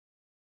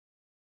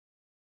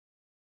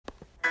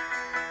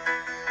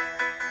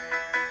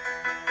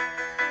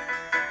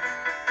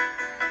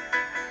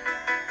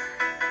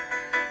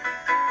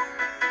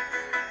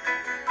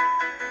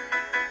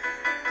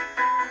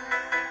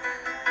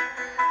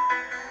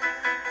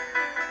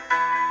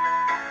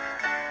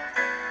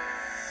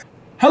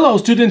Hello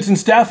students and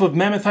staff of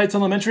Mammoth Heights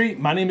Elementary.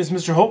 My name is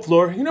Mr.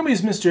 Holtvluwer. You know me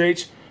as Mr.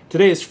 H.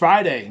 Today is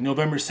Friday,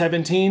 November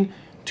 17,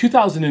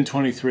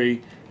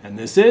 2023, and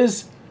this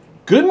is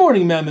Good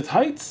Morning Mammoth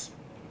Heights.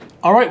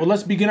 Alright, well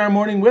let's begin our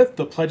morning with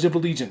the Pledge of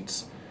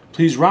Allegiance.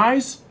 Please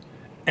rise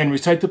and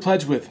recite the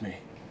pledge with me.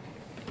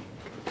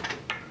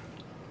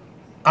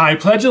 I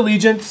pledge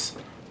allegiance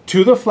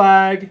to the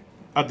flag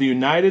of the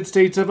United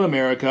States of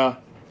America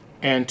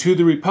and to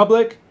the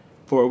republic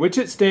for which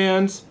it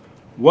stands,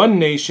 one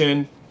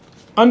nation,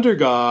 under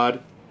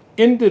God,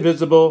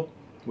 indivisible,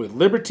 with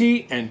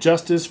liberty and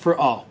justice for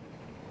all.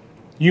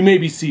 You may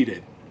be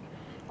seated.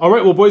 All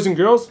right, well, boys and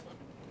girls,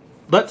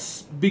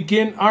 let's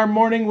begin our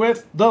morning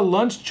with the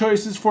lunch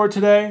choices for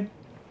today.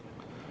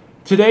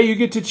 Today you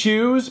get to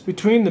choose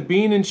between the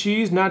bean and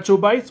cheese nacho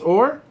bites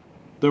or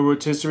the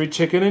rotisserie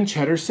chicken and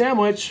cheddar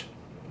sandwich.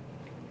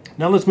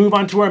 Now let's move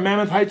on to our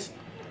Mammoth Heights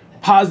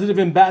Positive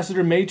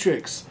Ambassador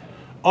Matrix.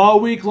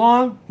 All week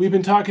long, we've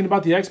been talking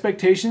about the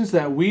expectations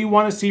that we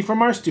want to see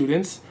from our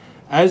students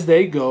as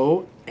they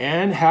go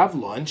and have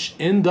lunch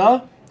in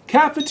the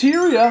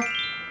cafeteria.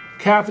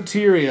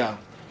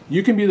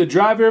 You can be the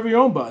driver of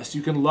your own bus,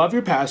 you can love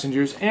your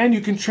passengers, and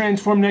you can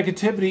transform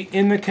negativity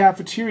in the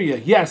cafeteria.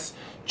 Yes,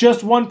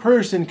 just one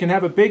person can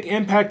have a big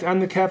impact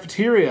on the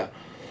cafeteria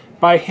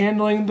by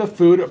handling the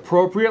food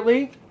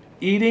appropriately,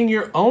 eating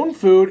your own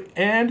food,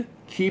 and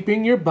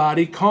keeping your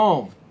body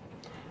calm.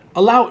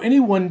 Allow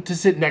anyone to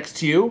sit next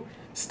to you,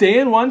 stay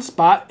in one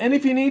spot, and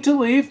if you need to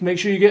leave, make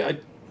sure you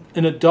get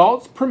an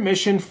adult's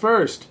permission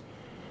first.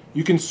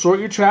 You can sort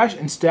your trash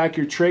and stack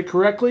your tray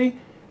correctly,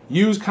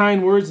 use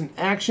kind words and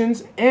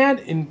actions,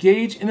 and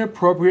engage in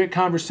appropriate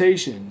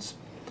conversations.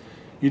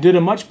 You did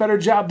a much better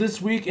job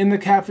this week in the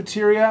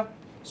cafeteria,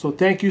 so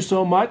thank you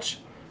so much.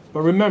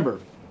 But remember,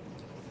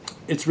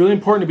 it's really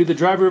important to be the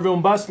driver of your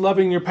own bus,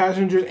 loving your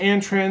passengers,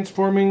 and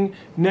transforming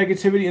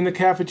negativity in the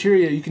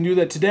cafeteria. You can do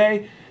that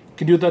today. You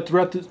can do that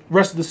throughout the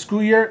rest of the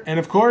school year, and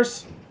of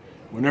course,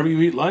 whenever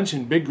you eat lunch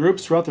in big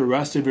groups throughout the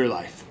rest of your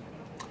life.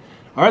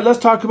 All right, let's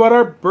talk about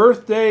our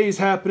birthdays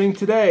happening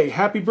today.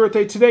 Happy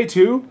birthday today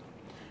to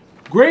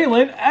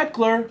Graylin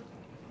Eckler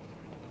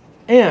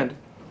and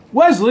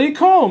Wesley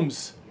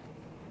Combs.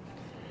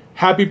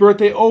 Happy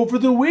birthday over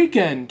the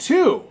weekend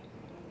to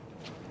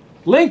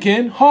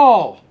Lincoln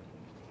Hall,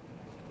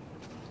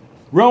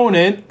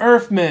 Ronan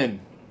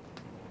Earthman,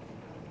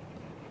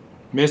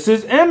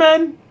 Mrs.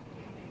 Emmon,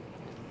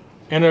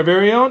 and our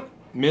very own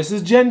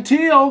Mrs.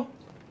 Gentile.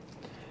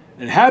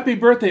 And happy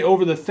birthday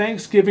over the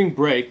Thanksgiving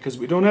break, because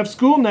we don't have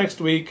school next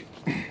week.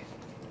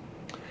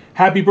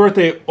 Happy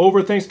birthday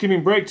over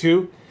Thanksgiving break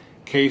to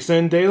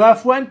Cason de la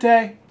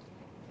Fuente,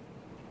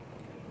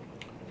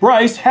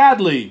 Bryce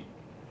Hadley,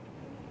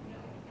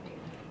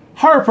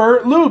 Harper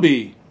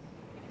Luby,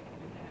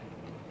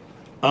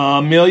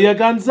 Amelia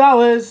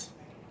Gonzalez,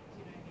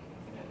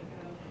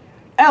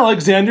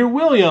 Alexander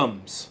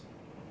Williams,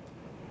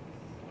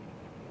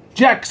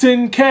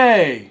 Jackson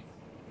K,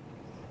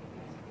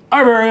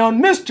 our very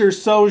own Mr.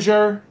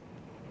 Sozier,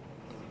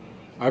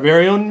 our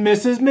very own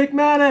Mrs.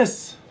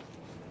 McManus,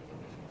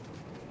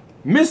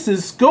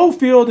 Mrs.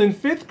 Schofield in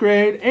 5th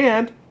grade,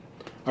 and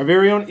our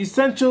very own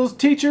Essentials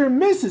teacher,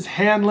 Mrs.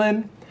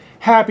 Hanlon.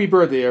 Happy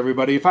birthday,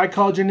 everybody. If I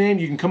called your name,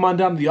 you can come on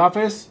down to the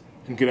office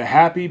and get a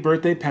happy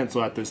birthday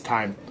pencil at this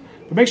time.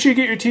 But make sure you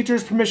get your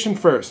teacher's permission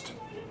first.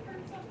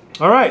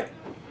 All right.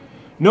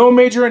 No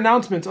major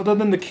announcements other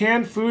than the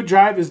canned food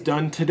drive is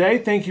done today.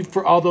 Thank you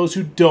for all those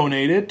who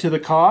donated to the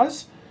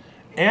cause.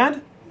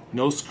 And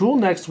no school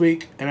next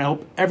week, and I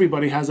hope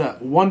everybody has a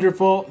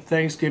wonderful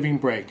Thanksgiving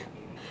break.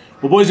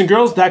 Well, boys and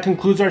girls, that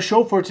concludes our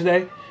show for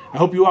today. I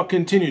hope you all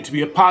continue to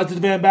be a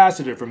positive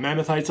ambassador for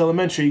Mammoth Heights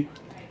Elementary,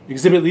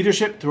 exhibit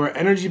leadership through our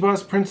Energy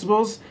Bus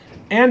principles,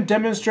 and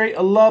demonstrate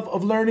a love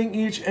of learning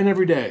each and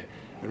every day.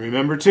 And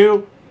remember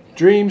to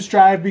dream,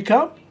 strive,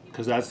 become,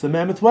 because that's the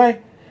Mammoth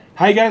way.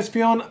 How you guys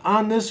feeling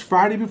on this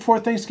Friday before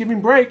Thanksgiving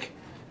break?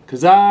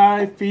 Because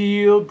I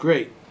feel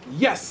great.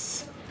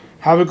 Yes!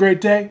 Have a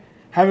great day.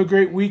 Have a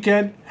great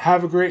weekend.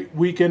 Have a great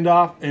weekend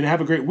off. And have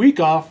a great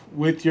week off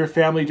with your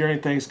family during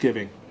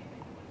Thanksgiving.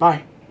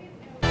 Bye.